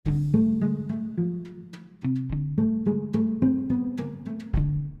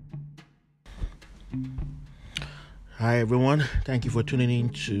Hi everyone, thank you for tuning in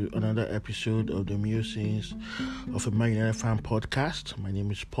to another episode of the Musings of a Man United Fan podcast. My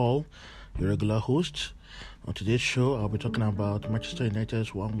name is Paul, your regular host. On today's show, I'll be talking about Manchester United's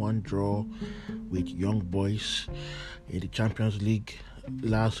 1-1 draw with Young Boys in the Champions League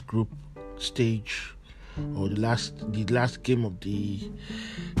last group stage, or the last game of the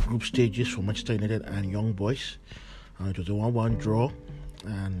group stages for Manchester United and Young Boys. It was a 1-1 draw,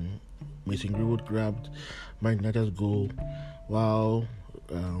 and Mason Greenwood grabbed Man United's goal while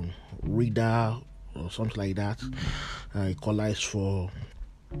Reader or something like that equalized for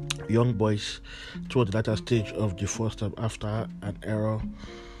Young Boys towards the latter stage of the first half after an error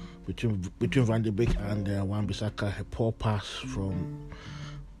between Van de Beek and Wan-Bissaka, a poor pass from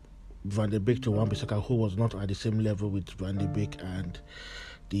Van de Beek to Wan-Bissaka, who was not at the same level with Van de Beek, and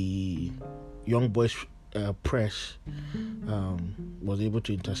the Young Boys press was able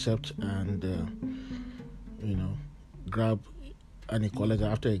to intercept and grab an equalizer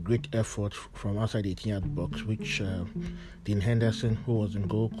after a great effort from outside the 18-yard box, which Dean Henderson, who was in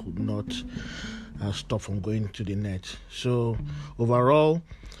goal, could not stop from going to the net. So overall,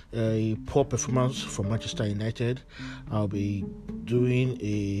 a poor performance from Manchester United. I'll be digging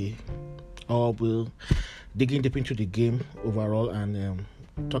deep into the game overall and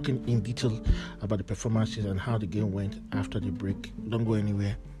talking in detail about the performances and how the game went after the break. Don't go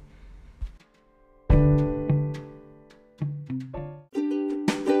anywhere.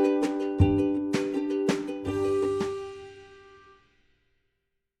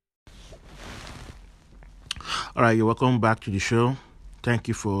 All right, you're welcome back to the show. Thank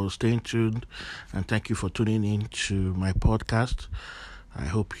you for staying tuned and thank you for tuning in to my podcast. I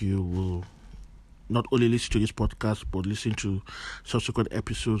hope you will not only listen to this podcast, but listen to subsequent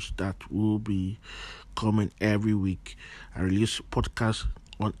episodes that will be coming every week. I release podcasts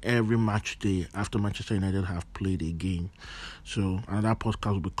on every match day after Manchester United have played a game. So another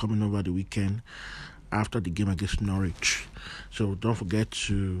podcast will be coming over the weekend after the game against Norwich. So don't forget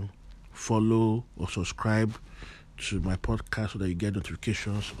to follow or subscribe to my podcast so that you get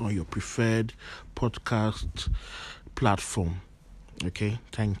notifications on your preferred podcast platform. Okay,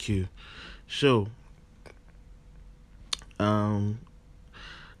 thank you. So,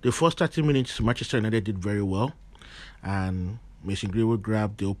 the first 30 minutes, Manchester United did very well, and Mason Greenwood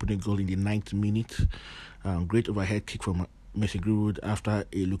grabbed the opening goal in the 9th minute. Great overhead kick from Mason Greenwood after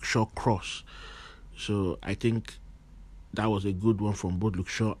a Luke Shaw cross. So I think that was a good one from both Luke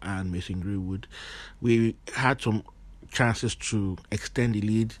Shaw and Mason Greenwood. We had some chances to extend the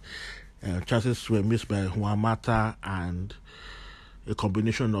lead. Chances were missed by Juan Mata and a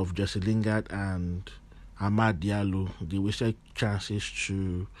combination of Jesse Lingard and Amad Diallo. They wasted chances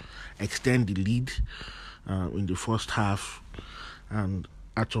to extend the lead in the first half. And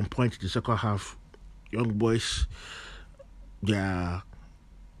at some point in the second half, Young Boys, they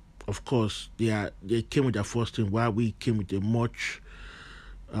came with their first team, while we came with a much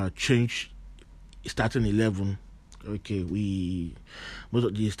changed starting 11. Okay, most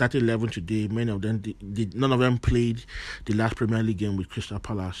of the starting 11 today, many of them none of them played the last Premier League game with Crystal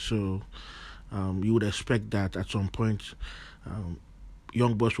Palace. So you would expect that at some point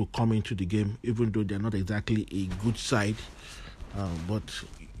Young Boys will come into the game, even though they're not exactly a good side. But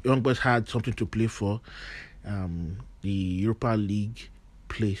Young Boys had something to play for. The Europa League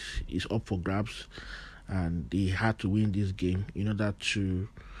place is up for grabs, and they had to win this game in order to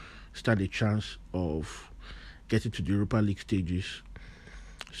stand a chance of getting to the Europa League stages.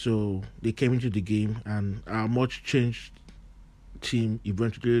 So they came into the game, and our much changed team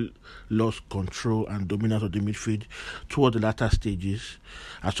eventually lost control and dominance of the midfield toward the latter stages.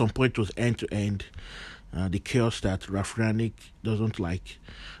 At some point, it was end-to-end, the chaos that Ralf Rangnick doesn't like,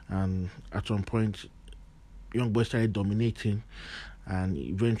 and at some point, Young Boys started dominating, and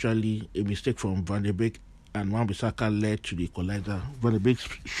eventually a mistake from Van de Beek and Wan-Bissaka led to the equalizer. Van de Beek's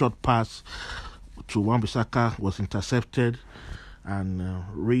short pass to Wan-Bissaka was intercepted, and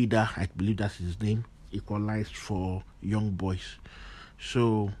Reader, I believe that's his name, equalized for Young Boys.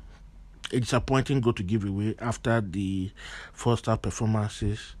 So a disappointing goal to give away after the first half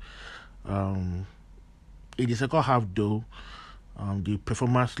performances. In the second half, though, the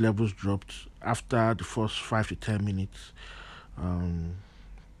performance levels dropped after the first 5 to 10 minutes.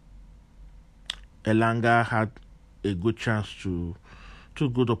 Elanga had a good chance two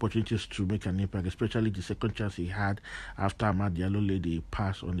good opportunities to make an impact, especially the second chance he had after Amad Diallo laid a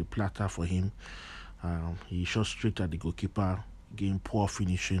pass on the platter for him. He shot straight at the goalkeeper, getting poor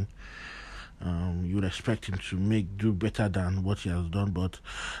finishing. You would expect him to do better than what he has done, but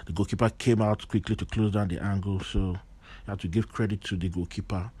the goalkeeper came out quickly to close down the angle, so you have to give credit to the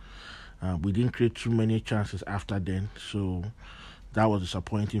goalkeeper. We didn't create too many chances after then, so that was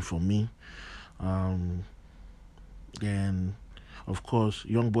disappointing for me. Um, then, of course,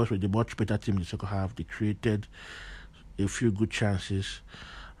 Young Boys were the much better team in the second half. They created a few good chances,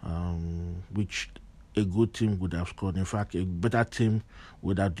 which a good team would have scored. In fact, a better team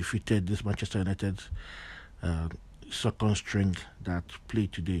would have defeated this Manchester United uh, second string that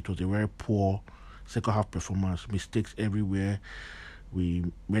played today. It was a very poor second half performance, mistakes everywhere. We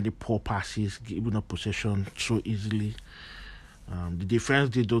made poor passes, giving up possession so easily. The defense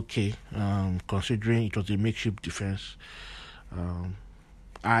did okay, considering it was a makeshift defense. Um,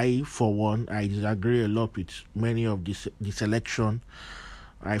 I, for one, I disagree a lot with many of the selection.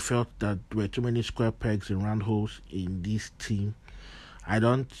 I felt that there were too many square pegs and round holes in this team. I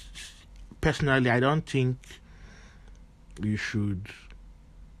don't, personally, I don't think you should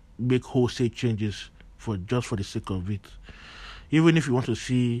make wholesale changes for the sake of it. Even if you want to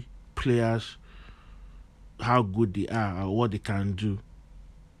see players how good they are or what they can do,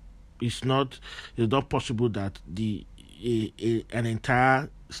 it's not possible that an entire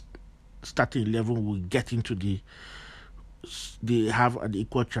starting 11 will get into they have an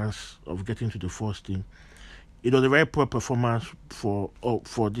equal chance of getting to the first team. It was a very poor performance for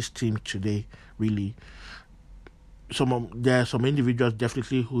this team today. Really, there are some individuals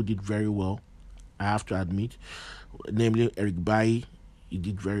definitely who did very well. I have to admit, namely Eric Bailly. He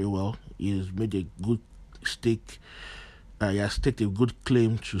did very well. He has made a good stake. He has staked a good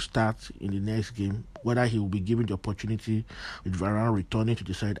claim to start in the next game. Whether he will be given the opportunity with Varane returning to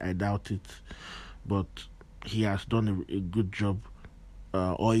the side, I doubt it. But he has done a good job,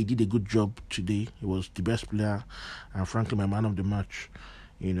 or he did a good job today. He was the best player, and frankly, my man of the match.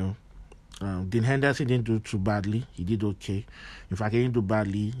 You know, Dean Henderson didn't do too badly. He did okay. In fact, he didn't do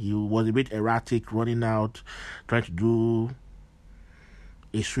badly. He was a bit erratic, running out, trying to do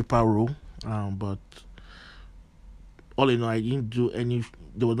a sweeper role, but all in all, I didn't do any.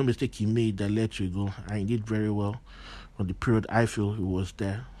 There was no mistake he made that led to a goal, and he did very well on the period. I feel he was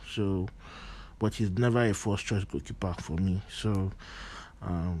there. So, but he's never a first choice goalkeeper for me. So,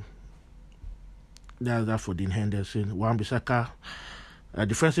 that's that for Dean Henderson. Wan-Bissaka,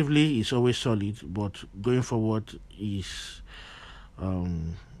 defensively, is always solid, but going forward, he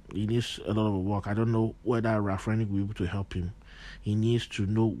needs a lot of work. I don't know whether Ralph Rangnick will be able to help him. He needs to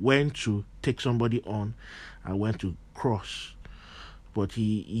know when to take somebody on and when to cross. But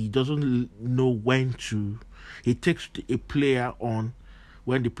he doesn't know when to. He takes a player on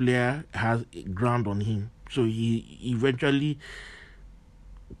when the player has ground on him. So he eventually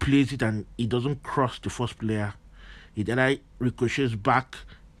plays it and he doesn't cross the first player. It either ricochets back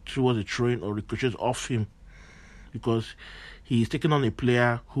towards the train or ricochets off him because he is taking on a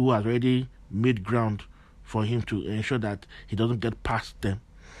player who has already made ground for him to ensure that he doesn't get past them.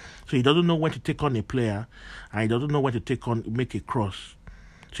 So he doesn't know when to take on a player and he doesn't know when to make a cross.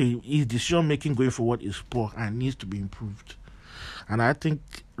 So his decision making going forward is poor and needs to be improved. And I think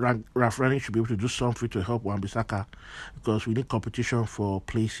Ralph Rangnick should be able to do something to help Wan-Bissaka because we need competition for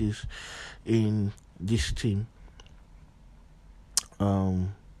places in this team.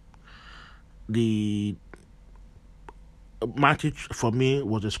 The Matic, for me,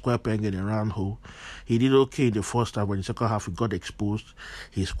 was a square peg in a round hole. He did okay in the first half, but in the second half he got exposed.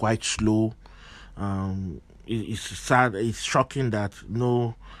 He's quite slow. It's sad. It's shocking that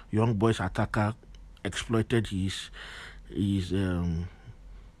no young boys attacker exploited his I'm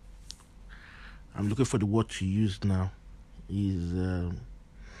looking for the word to use now. His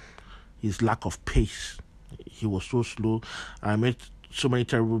lack of pace. He was so slow. I made so many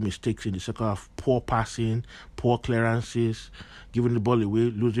terrible mistakes in the second half. Poor passing, poor clearances, giving the ball away,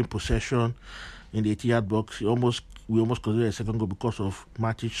 losing possession in the 80-yard box. We almost considered a second goal because of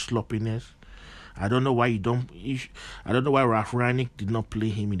Matic's sloppiness. I don't know why I don't know why Ralph Rangnick did not play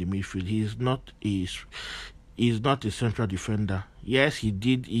him in the midfield. He's not a central defender. Yes, he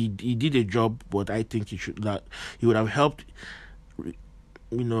did a job, but I think he would have helped,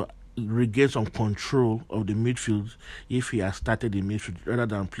 regain some control of the midfield if he had started in midfield rather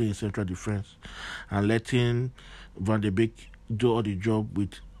than playing central defense and letting Van de Beek do all the job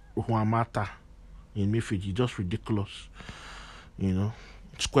with Juan Mata in midfield. It's just ridiculous,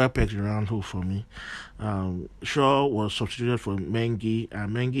 Square pegs in round hole for me. Shaw was substituted for Mengi,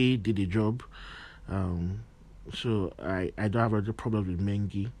 and Mengi did the job. So I don't have any problems with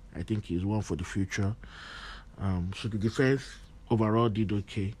Mengi. I think he's one for the future. So the defense overall did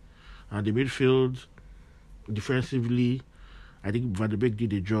okay. And the midfield, defensively, I think Van de Beek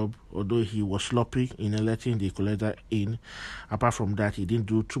did the job, although he was sloppy in letting the equalizer in. Apart from that, he didn't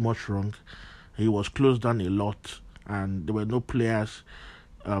do too much wrong. He was closed down a lot, and there were no players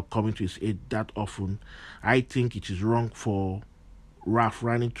coming to his aid that often. I think it is wrong for Ralph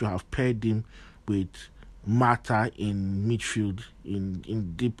Rangnick to have paired him with Mata in midfield,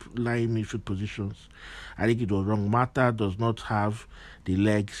 in deep lying midfield positions. I think it was wrong. Mata does not have the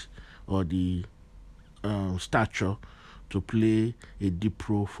legs or the stature to play a deep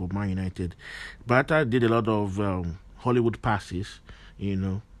role for Man United. Mata did a lot of Hollywood passes,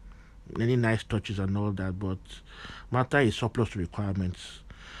 many nice touches and all that, but Mata is surplus to requirements.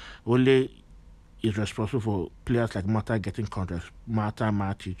 Only is responsible for players like Mata getting contracts. Mata,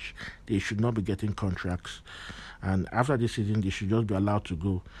 Matic, they should not be getting contracts. And after this season, they should just be allowed to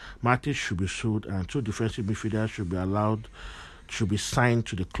go. Matic should be sold, and two defensive midfielders should be signed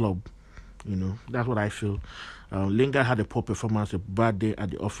to the club. That's what I feel. Lingard had a poor performance, a bad day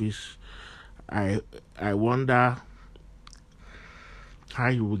at the office. I wonder how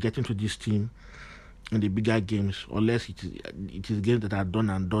he will get into this team in the bigger games, unless it is games that are done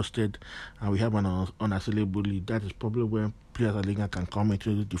and dusted, and we have an unassailable lead. That is probably when players like Lingard can come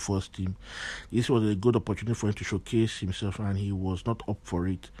into the first team. This was a good opportunity for him to showcase himself, and he was not up for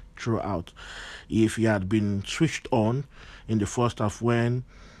it throughout. If he had been switched on in the first half when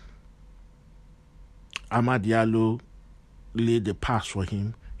Amad Diallo laid the pass for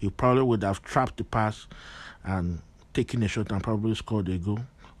him, he probably would have trapped the pass and taken a shot and probably scored a goal,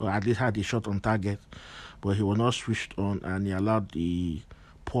 or at least had a shot on target. But he was not switched on, and he allowed the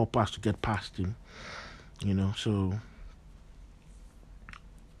poor pass to get past him. So,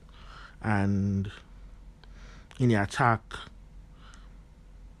 and in the attack,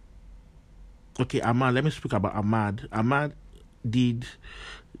 okay, Amad, let me speak about Amad.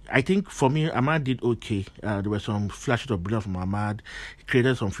 I think for me, Amad did okay. There were some flashes of brilliance from Amad. He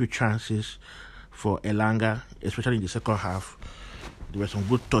created some few chances for Elanga, especially in the second half. There were some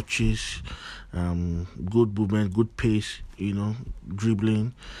good touches, good movement, good pace,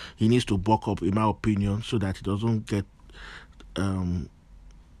 dribbling. He needs to bulk up, in my opinion, so that he doesn't get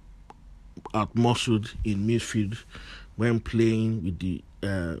out-muscled in midfield when playing with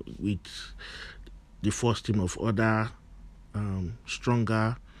the first team of other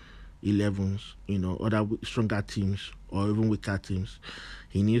stronger 11s, other stronger teams or even weaker teams.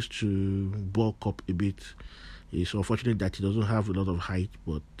 He needs to bulk up a bit. It's unfortunate that he doesn't have a lot of height,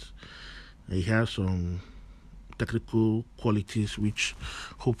 but he has some technical qualities which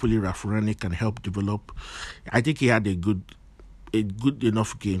hopefully Ralph Rangnick can help develop. I think he had a good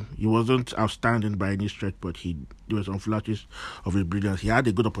enough game. He wasn't outstanding by any stretch, but there were some flashes of his brilliance. He had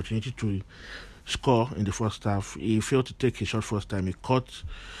a good opportunity to score in the first half. He failed to take a shot first time.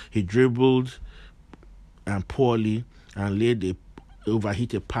 He dribbled and poorly and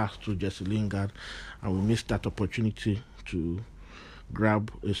overhit a pass to Jesse Lingard, and we missed that opportunity to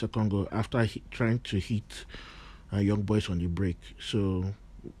grab a second goal after trying to hit young boys on the break. So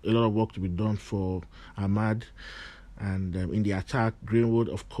a lot of work to be done for Amad. And in the attack, Greenwood,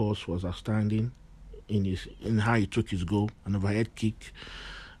 of course, was outstanding in how he took his goal, an overhead kick.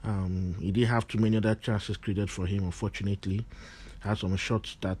 He didn't have too many other chances created for him, unfortunately. Had some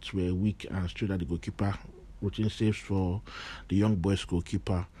shots that were weak and straight at the goalkeeper. Routine saves for the young boys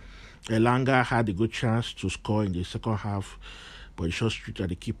goalkeeper. Elanga had a good chance to score in the second half, but he shot straight at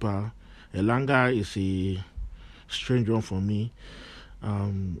the keeper. Elanga is a strange one for me.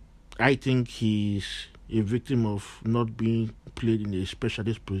 I think he's a victim of not being played in a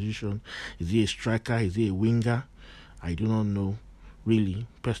specialist position. Is he a striker? Is he a winger? I do not know. Really,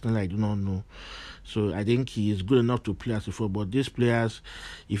 personally, I do not know. So I think he is good enough to play as a forward. But these players,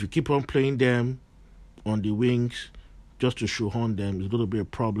 if you keep on playing them on the wings just to shoehorn them, it's going to be a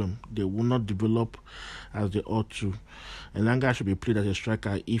problem. They will not develop as they ought to. Elanga should be played as a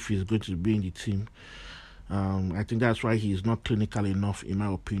striker if he's going to be in the team. I think that's why he is not clinical enough, in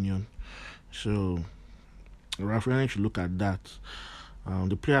my opinion. So Ralph Rangnick should look at that.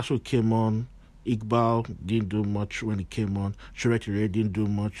 The players who came on, Iqbal didn't do much when he came on. Shoretire didn't do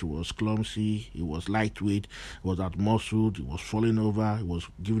much. He was clumsy. He was lightweight. He was out-muscled. He was falling over. He was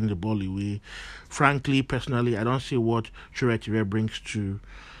giving the ball away. Frankly, personally, I don't see what Shoretire brings to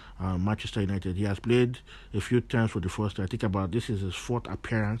Manchester United. He has played a few times for the first time. I think about this is his fourth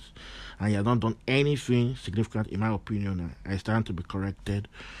appearance, and he has not done anything significant, in my opinion. I stand to be corrected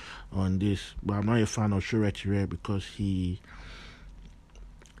on this, but I'm not a fan of Shoretire because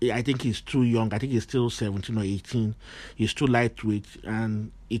I think he's too young. I think he's still 17 or 18. He's too lightweight,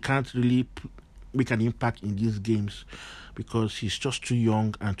 and he can't really make an impact in these games because he's just too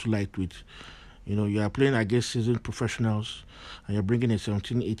young and too lightweight. You are playing against seasoned professionals, and you're bringing a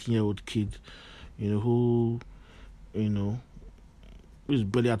 17, 18-year-old kid, who is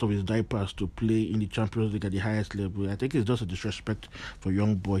barely out of his diapers to play in the Champions League at the highest level. I think it's just a disrespect for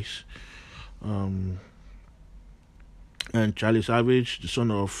young boys. And Charlie Savage, the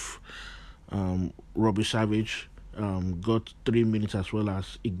son of Robbie Savage, got 3 minutes as well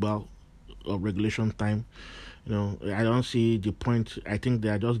as Iqbal of regulation time. I don't see the point. I think they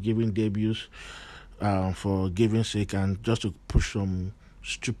are just giving debuts for giving sake and just to push some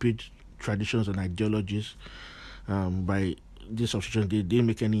stupid traditions and ideologies. By this substitution, they didn't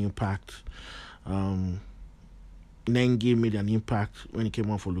make any impact. Nengi made an impact when he came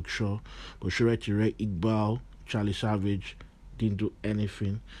on for Luke Shaw, but Shure Tire, Iqbal, Charlie Savage didn't do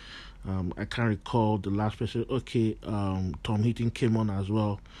anything. I can't recall the last person. Okay, Tom Heaton came on as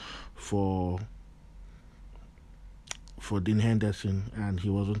well for Dean Henderson, and he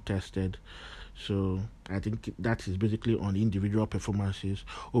wasn't tested. So I think that is basically on individual performances.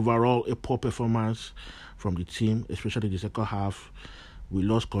 Overall, a poor performance from the team, especially the second half. We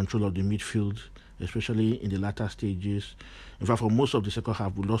lost control of the midfield, especially in the latter stages. In fact, for most of the second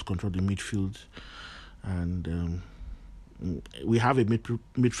half, we lost control of the midfield. And we have a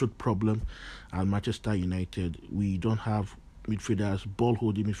midfield problem at Manchester United. We don't have midfielders,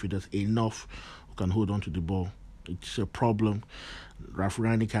 ball-holding midfielders, enough who can hold on to the ball. It's a problem Ralf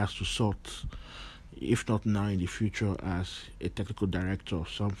Rangnick has to sort, if not now, in the future as a technical director or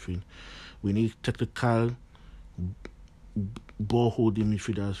something. We need technical ball-holding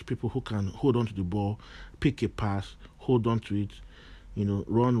midfielders, people who can hold on to the ball, pick a pass, hold on to it,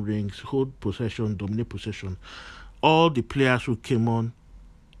 run rings, hold possession, dominate possession. All the players who came on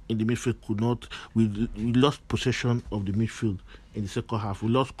in the midfield could not. We lost possession of the midfield in the second half. We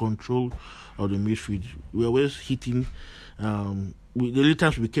lost control of the midfield. We were always hitting. The only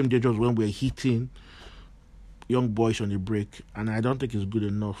times we became dangerous when we were hitting young boys on the break, and I don't think it's good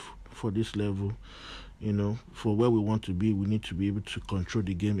enough for this level. For where we want to be, we need to be able to control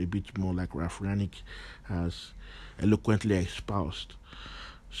the game a bit more, like Ralf Rangnick has eloquently espoused.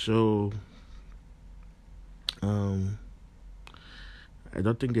 So, I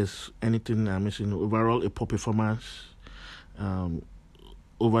don't think there's anything I'm missing. Overall, a poor performance.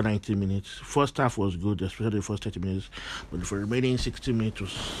 Over 90 minutes. First half was good, especially the first 30 minutes, but for the remaining 60 minutes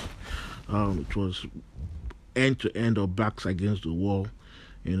it was end to end or backs against the wall,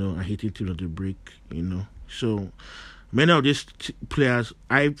 and hitting teams on the break, So many of these players,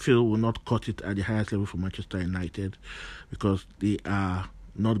 I feel, will not cut it at the highest level for Manchester United because they are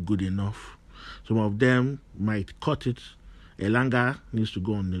not good enough. Some of them might cut it. Elanga needs to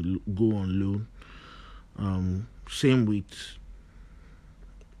go on loan. Same with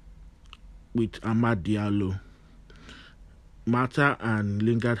Amad Diallo. Mata and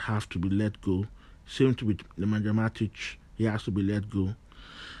Lingard have to be let go. Same with Nemanja Matic. He has to be let go.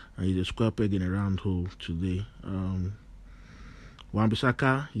 He's a square peg in a round hole today.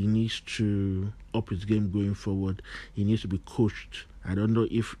 Wan-Bissaka, he needs to up his game going forward. He needs to be coached. I don't know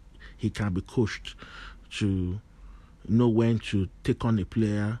if he can be coached to know when to take on a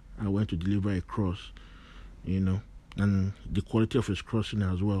player and when to deliver a cross, and the quality of his crossing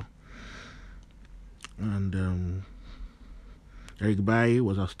as well. And Eric Bailly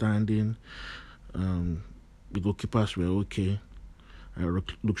was outstanding. The goalkeepers were okay.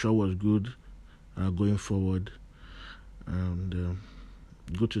 Luke Shaw was good going forward. And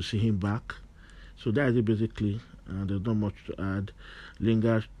good to see him back. So that is it basically. There's not much to add.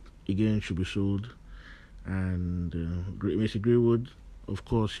 Lingard, again, should be sold. And Mason Greenwood, of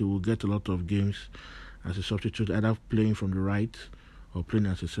course, he will get a lot of games as a substitute, either playing from the right or playing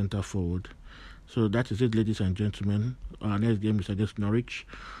as a centre forward. So that is it, ladies and gentlemen. Our next game is against Norwich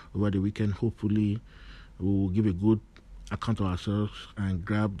over the weekend. Hopefully, we will give a good account of ourselves and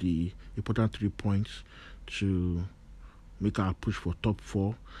grab the important 3 points to make our push for top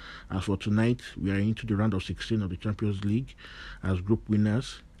 4. As for tonight, we are into the round of 16 of the Champions League as group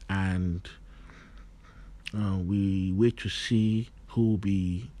winners, and we wait to see who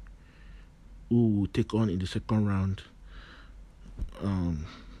will take on in the second round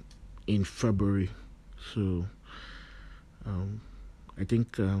in February. So I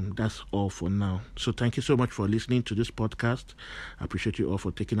think that's all for now. So thank you so much for listening to this podcast. I appreciate you all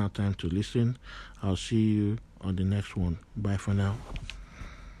for taking our time to listen. I'll see you on the next one. Bye for now.